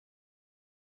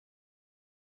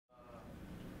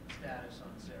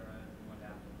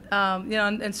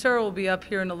And Sarah will be up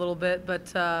here in a little bit, but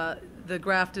the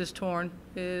graft is torn,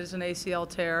 is an ACL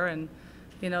tear, and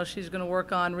she's going to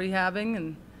work on rehabbing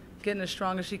and getting as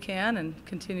strong as she can and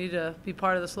continue to be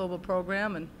part of this Lobo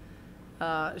program.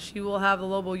 And she will have the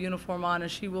Lobo uniform on,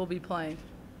 and she will be playing.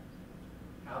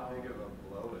 How big of a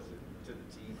blow is it to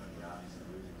the team? I mean, obviously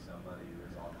losing somebody who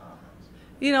is all conference.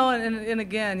 And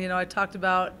again, I talked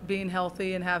about being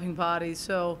healthy and having bodies.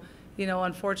 So,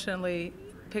 unfortunately,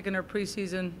 picking her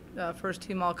preseason first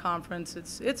team all conference,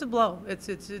 it's a blow. It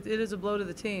is a blow to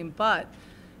the team. But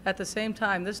at the same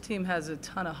time, this team has a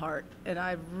ton of heart, and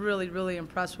I'm really, really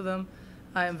impressed with them.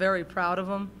 I am very proud of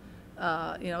them.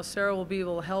 Sarah will be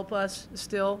able to help us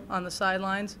still on the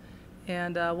sidelines,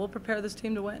 and we'll prepare this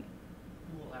team to win.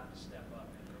 Who will have to step up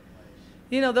in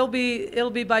their place? It'll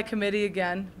be by committee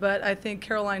again, but I think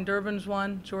Caroline Durbin's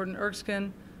one, Jordan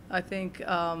Erskine. I think,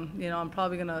 I'm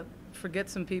probably going to forget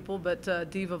some people, but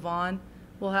Diva Vaughn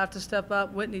will have to step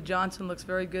up. Whitney Johnson looks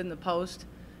very good in the post.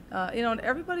 And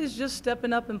everybody's just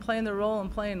stepping up and playing their role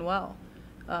and playing well.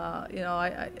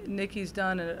 Nikki's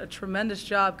done a tremendous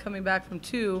job coming back from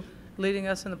 2, leading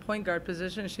us in the point guard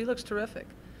position. She looks terrific.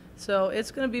 So it's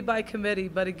going to be by committee.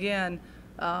 But again,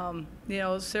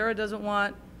 Sarah doesn't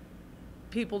want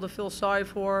people to feel sorry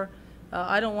for her.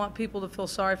 I don't want people to feel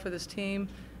sorry for this team.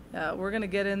 We're going to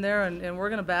get in there and we're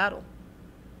going to battle.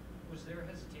 Was there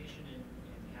hesitation in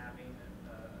having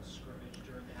a scrimmage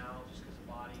during the Howell just because of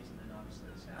bodies, and then obviously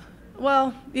this happened?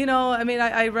 Well,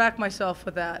 I rack myself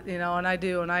with that, and I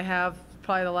do, and I have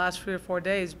probably the last 3 or 4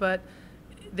 days, but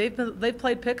they've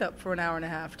played pickup for an hour and a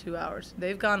half, 2 hours.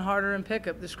 They've gone harder in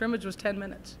pickup. The scrimmage was 10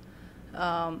 minutes.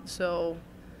 I'm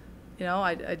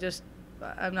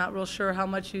not real sure how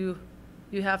much you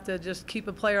have to just keep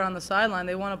a player on the sideline.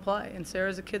 They want to play, and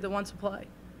Sarah's a kid that wants to play,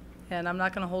 and I'm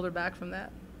not going to hold her back from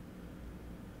that.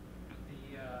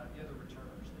 The other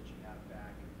returners that you have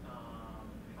back,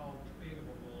 how big of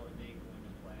a role are they going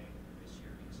to play this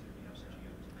year, considering you have such a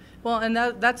young team? Well, and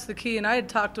that's the key, and I had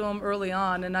talked to them early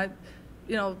on, and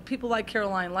people like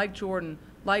Caroline, like Jordan,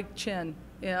 like Chin,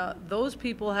 those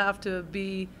people have to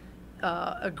be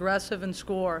aggressive and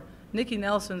score. Nikki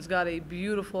Nelson's got a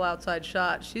beautiful outside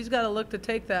shot. She's got to look to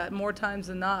take that more times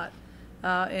than not.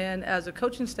 And as a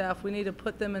coaching staff, we need to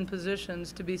put them in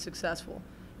positions to be successful.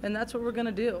 And that's what we're going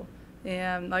to do.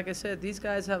 And like I said, these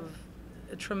guys have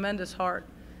a tremendous heart.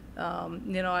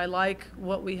 I like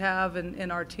what we have in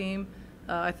our team.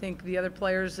 I think the other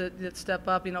players that step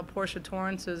up, Portia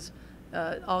Torrance is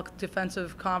all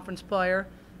defensive conference player.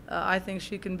 I think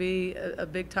she can be a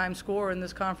big-time scorer in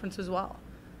this conference as well.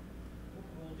 What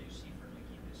role do you see for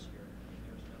Nikki this year? I mean,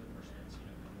 there's another person that's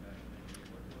coming back from injury.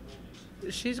 What role do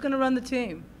you see? She's going to run the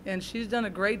team, and she's done a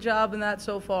great job in that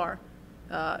so far.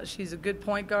 She's a good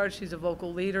point guard. She's a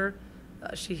vocal leader.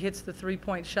 She hits the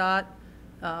three-point shot,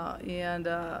 and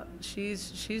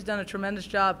she's done a tremendous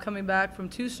job coming back from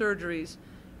 2 surgeries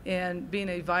and being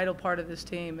a vital part of this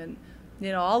team. And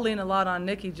I'll lean a lot on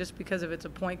Nikki just because of it's a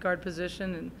point guard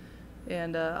position,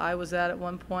 and I was at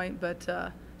one point,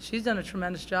 but she's done a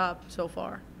tremendous job so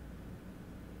far.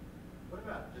 What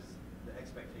about just the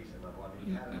expectation level? I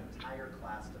mean, you had an entire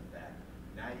class to vet.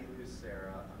 Now you lose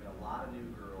Sarah. I mean, a lot of new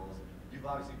girls. You've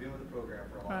obviously been with the program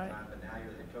for a long time, but now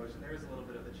you're the head coach, and there is a little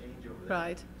bit of a changeover there.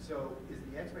 Right. So is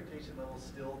the expectation level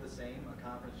still the same, a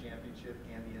conference championship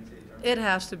and the NCAA tournament? It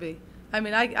has to be. I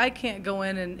mean, I can't go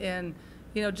in and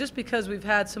just because we've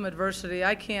had some adversity,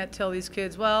 I can't tell these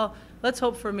kids, well, let's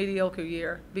hope for a mediocre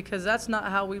year, because that's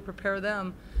not how we prepare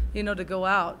them, to go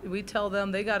out. We tell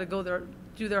them they got to go there,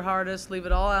 do their hardest, leave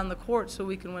it all out on the court so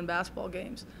we can win basketball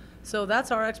games. So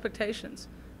that's our expectations.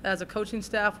 As a coaching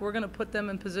staff, we're going to put them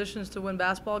in positions to win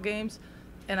basketball games,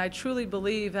 and I truly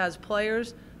believe as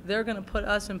players, they're going to put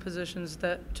us in positions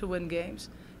to win games.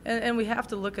 And we have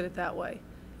to look at it that way.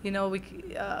 We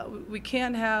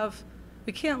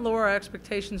can't lower our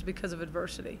expectations because of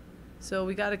adversity. So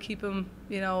we got to keep them,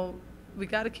 we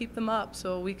got to keep them up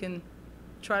so we can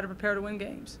try to prepare to win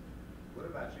games. What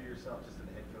about you yourself, just in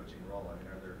the head coaching role? I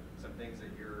mean, are there some things that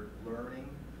you're learning,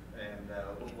 and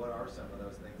what are some of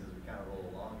those things as we kind of roll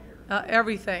along here?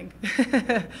 Everything.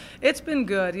 It's been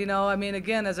good. I mean,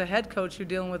 again, as a head coach, you're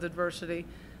dealing with adversity.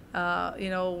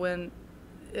 When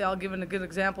I'll give a good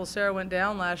example, Sarah went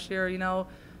down last year.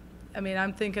 I mean,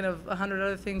 I'm thinking of 100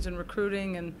 other things in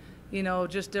recruiting and,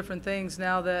 just different things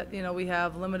now that, we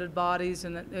have limited bodies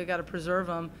and they got to preserve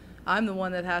them. I'm the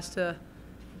one that has to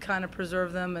kind of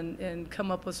preserve them and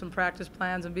come up with some practice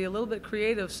plans and be a little bit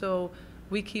creative so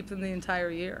we keep them the entire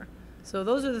year. So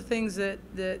those are the things that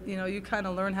you kind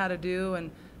of learn how to do and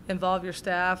involve your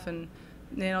staff. And,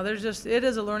 it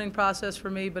is a learning process for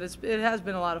me, but it has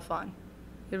been a lot of fun.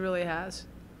 It really has.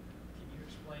 Can you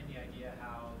explain the idea,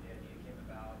 how the idea came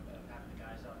about of having the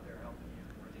guys out there helping you,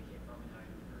 where they came from and how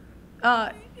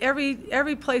you recruited?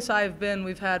 Every place I've been,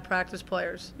 we've had practice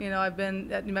players. You know, I've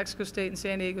been at New Mexico State and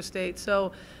San Diego State.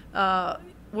 So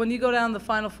when you go down the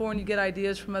Final Four and you get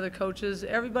ideas from other coaches,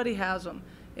 everybody has them.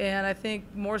 And I think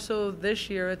more so this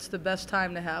year, it's the best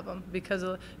time to have them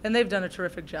and they've done a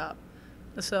terrific job.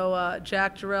 So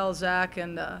Jack, Jarrell, Zach,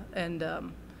 and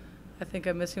I think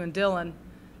I'm missing one, Dylan.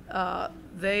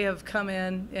 They have come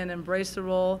in and embraced the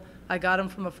role. I got them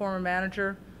from a former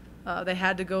manager. They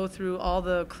had to go through all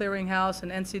the clearinghouse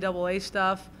and NCAA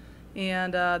stuff,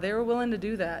 and they were willing to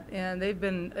do that. And they've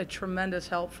been a tremendous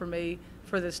help for me,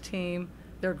 for this team.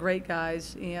 They're great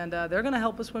guys, and they're going to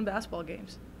help us win basketball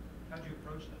games. How'd you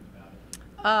approach them about it?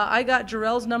 I got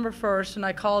Jarrell's number first, and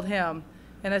I called him,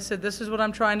 and I said, this is what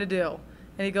I'm trying to do.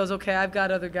 And he goes, okay, I've got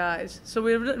other guys. So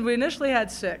we initially had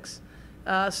 6.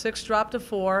 6 dropped to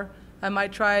 4. I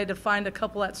might try to find a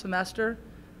couple at semester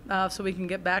so we can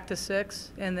get back to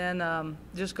 6 and then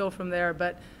just go from there.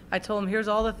 But I told him, here's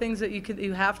all the things that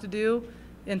you have to do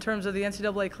in terms of the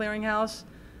NCAA clearinghouse,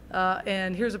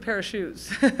 and here's a pair of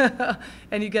shoes.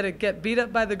 And you got to get beat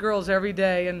up by the girls every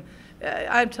day. And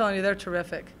I'm telling you, they're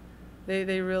terrific.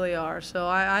 They really are. So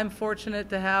I'm fortunate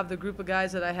to have the group of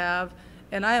guys that I have,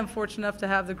 and I am fortunate enough to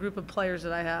have the group of players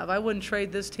that I have. I wouldn't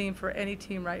trade this team for any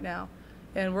team right now,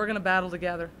 and we're going to battle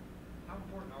together. How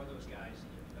important are those guys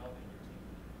in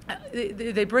developing your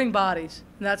team? They bring bodies,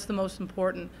 and that's the most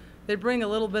important. They bring a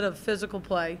little bit of physical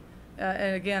play,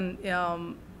 and again,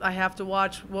 I have to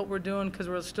watch what we're doing because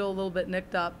we're still a little bit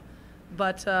nicked up,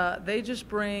 but they just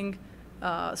bring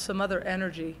some other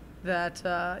energy that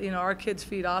our kids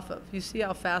feed off of. You see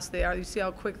how fast they are. You see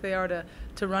how quick they are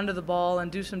to run to the ball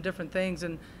and do some different things,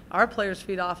 and our players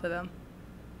feed off of them.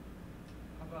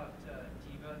 How about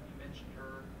Diva? You mentioned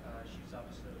her. She's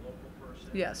obviously a local person.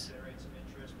 Yes. Generates some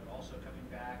interest, but also coming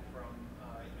back from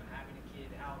having a kid.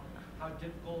 How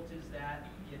difficult is that,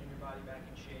 getting your body back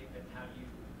in shape, and how you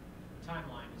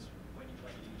timeline is when you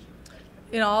plan to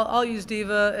use her? I'll use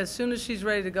Diva as soon as she's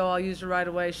ready to go. I'll use her right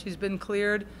away. She's been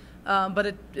cleared. But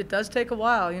it does take a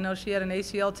while. She had an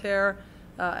ACL tear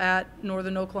at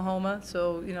Northern Oklahoma,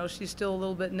 so she's still a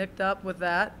little bit nicked up with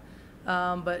that.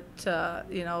 But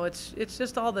it's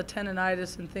just all the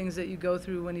tendonitis and things that you go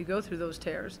through when you go through those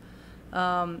tears.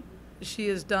 She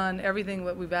has done everything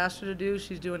that we've asked her to do.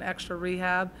 She's doing extra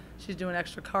rehab. She's doing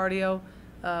extra cardio.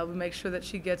 We make sure that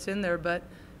she gets in there. But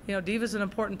Diva's an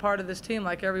important part of this team,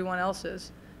 like everyone else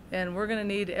is, and we're going to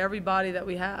need everybody that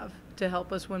we have to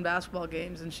help us win basketball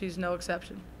games, and she's no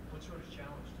exception. What sort of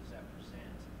challenge does that present,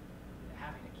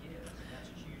 having a kid? That's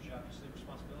a huge, obviously,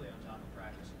 responsibility on top of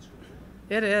practice and school.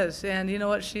 It is, and you know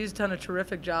what? She's done a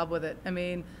terrific job with it. I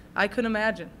mean, I couldn't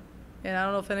imagine, and I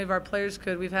don't know if any of our players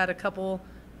could. We've had a couple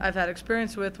I've had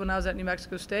experience with when I was at New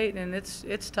Mexico State, and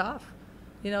it's tough.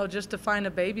 Just to find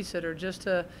a babysitter, just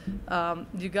to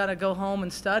you got to go home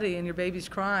and study, and your baby's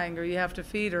crying, or you have to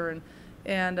feed her,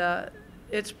 and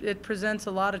it presents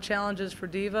a lot of challenges for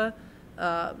Diva.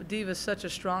 Diva's such a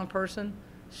strong person.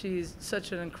 She's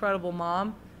such an incredible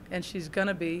mom, and she's going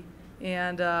to be.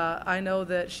 And I know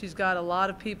that she's got a lot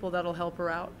of people that'll help her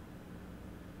out.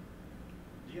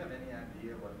 Do you have any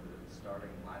idea what the starting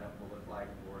lineup will look like,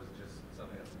 or is it just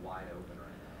something that's wide open right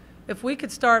now? If we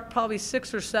could start probably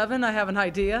 6 or 7, I have an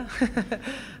idea.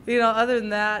 Other than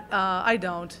that, I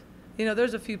don't.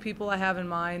 There's a few people I have in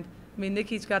mind. I mean,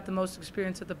 Nikki's got the most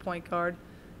experience at the point guard.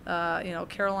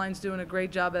 Caroline's doing a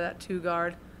great job at that 2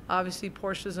 guard. Obviously,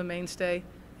 Portia's a mainstay,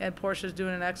 and Portia's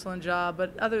doing an excellent job.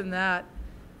 But other than that,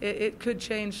 it could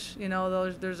change.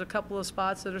 There's a couple of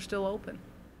spots that are still open.